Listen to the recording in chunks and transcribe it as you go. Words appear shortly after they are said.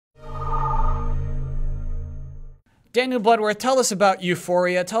Daniel Bloodworth, tell us about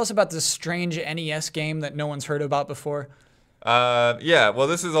Uforia. Tell us about this strange NES game that no one's heard about before. Yeah, well,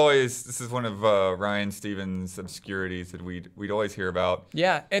 this is one of Ryan Stevens' obscurities that we'd always hear about.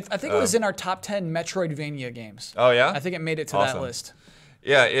 Yeah, I think it was in our top 10 Metroidvania games. Oh yeah, I think it made it to Awesome. that list.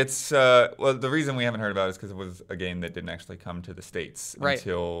 Yeah, it's well, the reason we haven't heard about it is because it was a game that didn't actually come to the States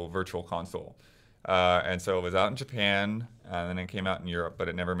until Virtual Console, and so it was out in Japan, and then it came out in Europe, but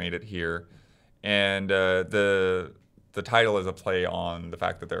it never made it here. And the title is a play on the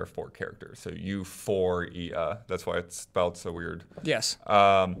fact that there are 4 characters, so Uforia. That's why it's spelled so weird. Yes.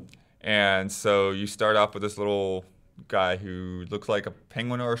 And so you start off with this little guy who looks like a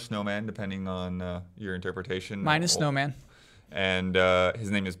penguin or a snowman, depending on your interpretation. Mine is snowman. And his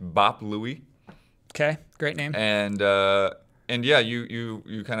name is Bop Louie. Okay, great name. And yeah,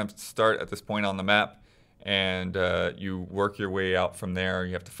 you kind of start at this point on the map, and you work your way out from there.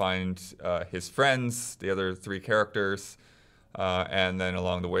 You have to find his friends, the other 3 characters, and then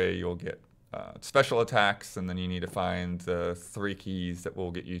along the way you'll get special attacks, and then you need to find the 3 keys that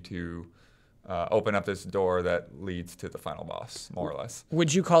will get you to open up this door that leads to the final boss, more or less.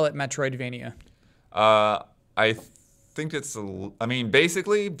 Would you call it Metroidvania? I think I mean,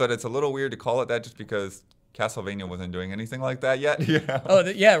 basically, but it's a little weird to call it that just because Castlevania wasn't doing anything like that yet. You know? Oh,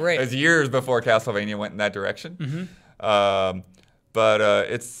 yeah, right. It's years before Castlevania went in that direction. Mm-hmm. But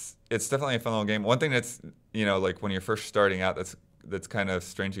it's definitely a fun little game. One thing that's, you know, like when you're first starting out, that's kind of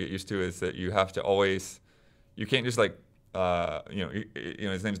strange to get used to is that you have to always, you can't just like, you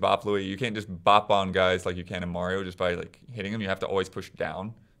know, his name's Bop Louie. You can't just bop on guys like you can in Mario just by like hitting them. You have to always push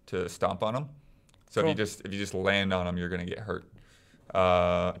down to stomp on them. So Cool. if you just land on them, you're gonna get hurt.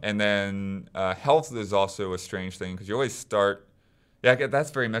 And then health is also a strange thing because you always start. Yeah, that's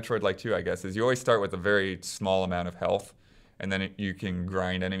very Metroid-like too, I guess. Is you always start with a very small amount of health, and then you can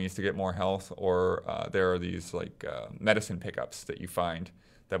grind enemies to get more health, or there are these like medicine pickups that you find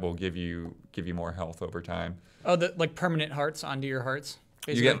that will give you more health over time. Oh, like permanent hearts onto your hearts.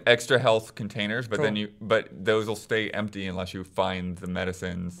 Basically. You get extra health containers, but Cool. but those will stay empty unless you find the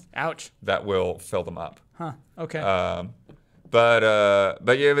medicines. Ouch. That will fill them up. Huh. Okay. But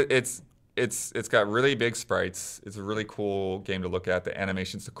yeah, it's got really big sprites. It's a really cool game to look at. The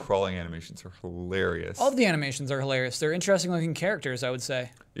animations, the crawling animations are hilarious. All of the animations are hilarious. They're interesting looking characters, I would say.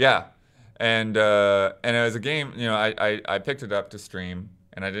 Yeah, and as a game, you know, I picked it up to stream,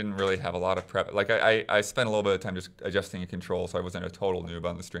 and I didn't really have a lot of prep. Like I spent a little bit of time just adjusting a control, so I wasn't a total noob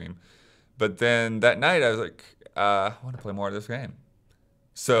on the stream. But then that night, I was like, I want to play more of this game.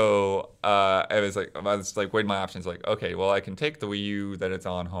 So I was like weighing my options. Like, okay, well, I can take the Wii U that it's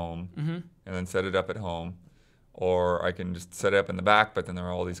on home and then set it up at home, or I can just set it up in the back. But then there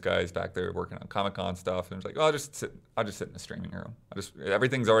are all these guys back there working on Comic-Con stuff, and it's like, oh, I'll just sit in the streaming room.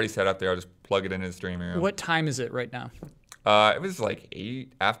 Everything's already set up there. I'll just plug it into the streaming room. What time is it right now? It was like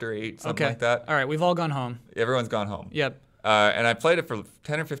after 8, something like that. All right, we've all gone home. Everyone's gone home. Yep. And I played it for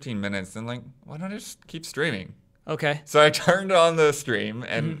 10 or 15 minutes, and like, why don't I just keep streaming? Okay. So I turned on the stream,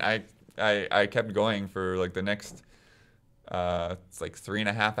 and I kept going for like the next, it's like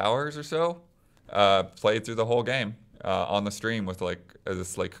 3.5 hours or so. Played through the whole game on the stream with like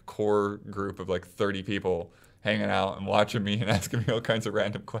this like core group of like 30 people hanging out and watching me and asking me all kinds of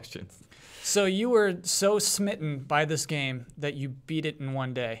random questions. So you were so smitten by this game that you beat it in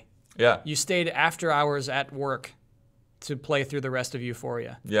one day. Yeah. You stayed after hours at work to play through the rest of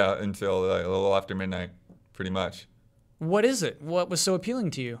Uforia. Yeah, until a little after midnight, pretty much. What is it? What was so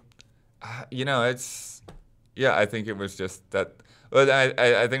appealing to you? You know, I think it was just that. Well,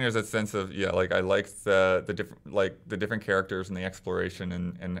 I think there's a sense of, like I liked the different characters and the exploration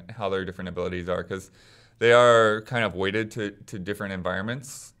and how their different abilities are, because they are kind of weighted to different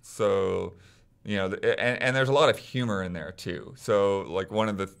environments. So, you know, and there's a lot of humor in there too. So like one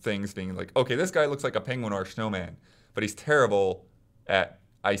of the things being like, okay, this guy looks like a penguin or a snowman, but he's terrible at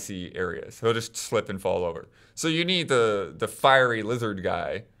icy areas. He'll just slip and fall over. So you need the fiery lizard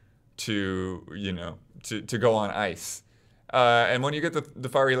guy to, you know, to go on ice. And when you get the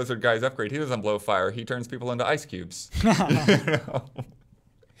fiery lizard guy's upgrade, he doesn't blow fire. He turns people into ice cubes. You know?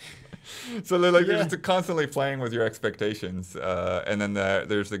 So they're like, you're just constantly playing with your expectations. And then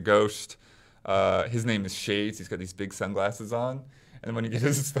there's the ghost. His name is Shades. He's got these big sunglasses on. And when he gets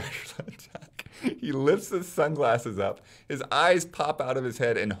his special attack, he lifts his sunglasses up. His eyes pop out of his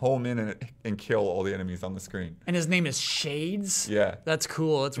head and home in and kill all the enemies on the screen. And his name is Shades? Yeah. That's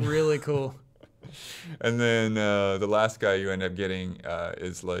cool. That's really cool. And then the last guy you end up getting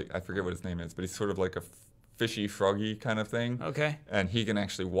is like, I forget what his name is, but he's sort of like a fishy, froggy kind of thing. Okay. And he can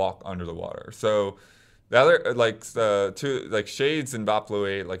actually walk under the water. So The other, like the two, like Shades and Bop Blue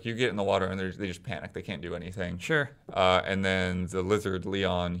 8, like you get in the water and they just panic. They can't do anything. Sure. And then the lizard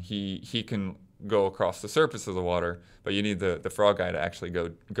Leon, he can go across the surface of the water, but you need the frog guy to actually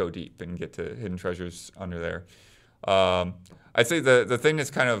go deep and get to hidden treasures under there. I'd say the thing that's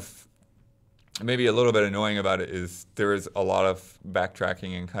kind of maybe a little bit annoying about it is there is a lot of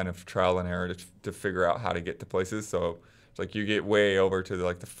backtracking and kind of trial and error to figure out how to get to places. So it's like you get way over to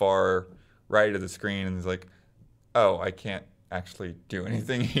the far right of the screen and it's like, oh, I can't actually do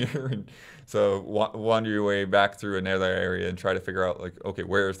anything here. And so wander your way back through another area and try to figure out like, okay,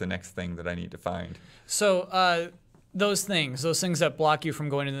 where's the next thing that I need to find? So those things that block you from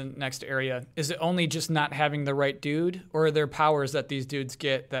going to the next area, is it only just not having the right dude, or are there powers that these dudes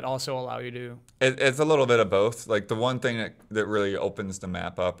get that also allow you to? It's a little bit of both. Like the one thing that really opens the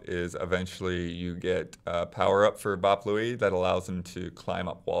map up is eventually you get a power up for Bop Louie that allows him to climb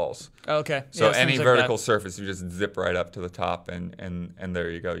up walls. Okay. So yeah, any like vertical that. surface, you just zip right up to the top, and there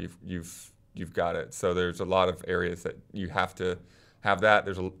you go. You've got it. So there's a lot of areas that you have to have that.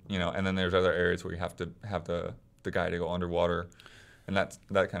 There's and then there's other areas where you have to have the guy to go underwater, and that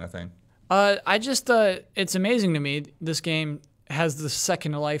kind of thing. It's amazing to me this game has the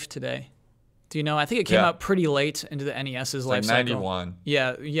second life today. Do you know? I think it came out pretty late into the NES's life cycle. 91.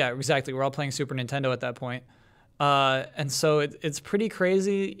 Yeah, exactly. We're all playing Super Nintendo at that point. And so it's pretty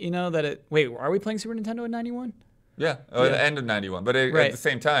crazy, that it... Wait, are we playing Super Nintendo in 91? Yeah, the end of 91. But Right. at the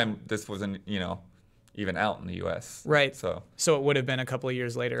same time, this wasn't, even out in the U.S. Right. So it would have been a couple of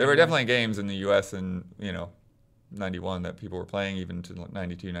years later. there were definitely games in the U.S. and, 91 that people were playing even to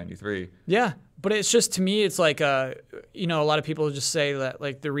 92, 93. Yeah, but it's just, to me, it's like, a lot of people just say that,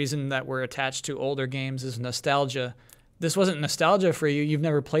 like, the reason that we're attached to older games is nostalgia. This wasn't nostalgia for you. You've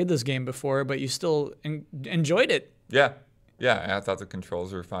never played this game before, but you still enjoyed it. Yeah. Yeah, I thought the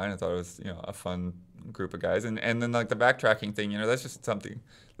controls were fine. I thought it was, a fun group of guys. And then, like, the backtracking thing, that's just something.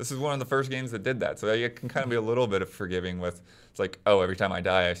 This is one of the first games that did that. So you can kind of be a little bit of forgiving with, it's like, oh, every time I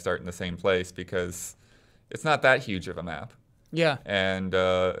die, I start in the same place because it's not that huge of a map. Yeah. And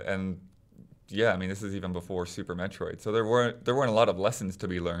yeah, I mean, this is even before Super Metroid. So there weren't a lot of lessons to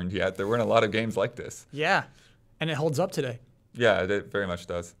be learned yet. There weren't a lot of games like this. Yeah, and it holds up today. Yeah, it very much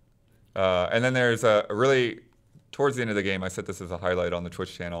does. And then there's a really, towards the end of the game, I set this as a highlight on the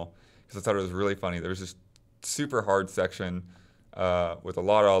Twitch channel because I thought it was really funny. There was this super hard section with a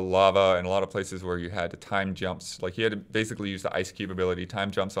lot of lava and a lot of places where you had to time jumps. Like you had to basically use the ice cube ability,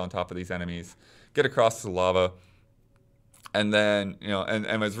 time jumps on top of these enemies, get across the lava, and then and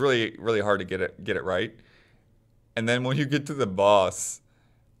it was really really hard to get it right. And then when you get to the boss,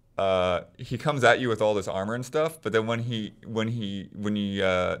 he comes at you with all this armor and stuff. But then when you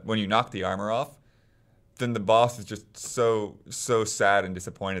knock the armor off, then the boss is just so sad and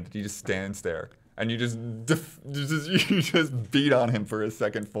disappointed that he just stands there. And you just beat on him for his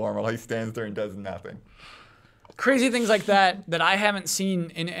second form while he stands there and does nothing. Crazy things like that I haven't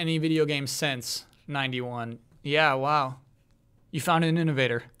seen in any video game since 91. Yeah, wow. You found an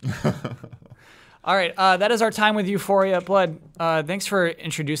innovator. All right, that is our time with Uforia. Blood, thanks for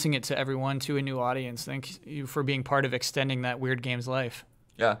introducing it to everyone, to a new audience. Thank you for being part of extending that weird game's life.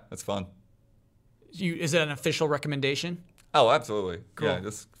 Yeah, that's fun. Is it an official recommendation? Oh, absolutely. Cool. Yeah,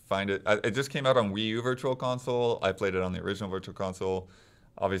 just find it. It just came out on Wii U Virtual Console. I played it on the original Virtual Console.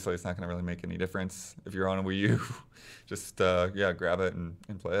 Obviously, it's not going to really make any difference if you're on a Wii U. Just, grab it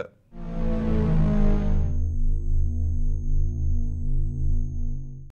and play it.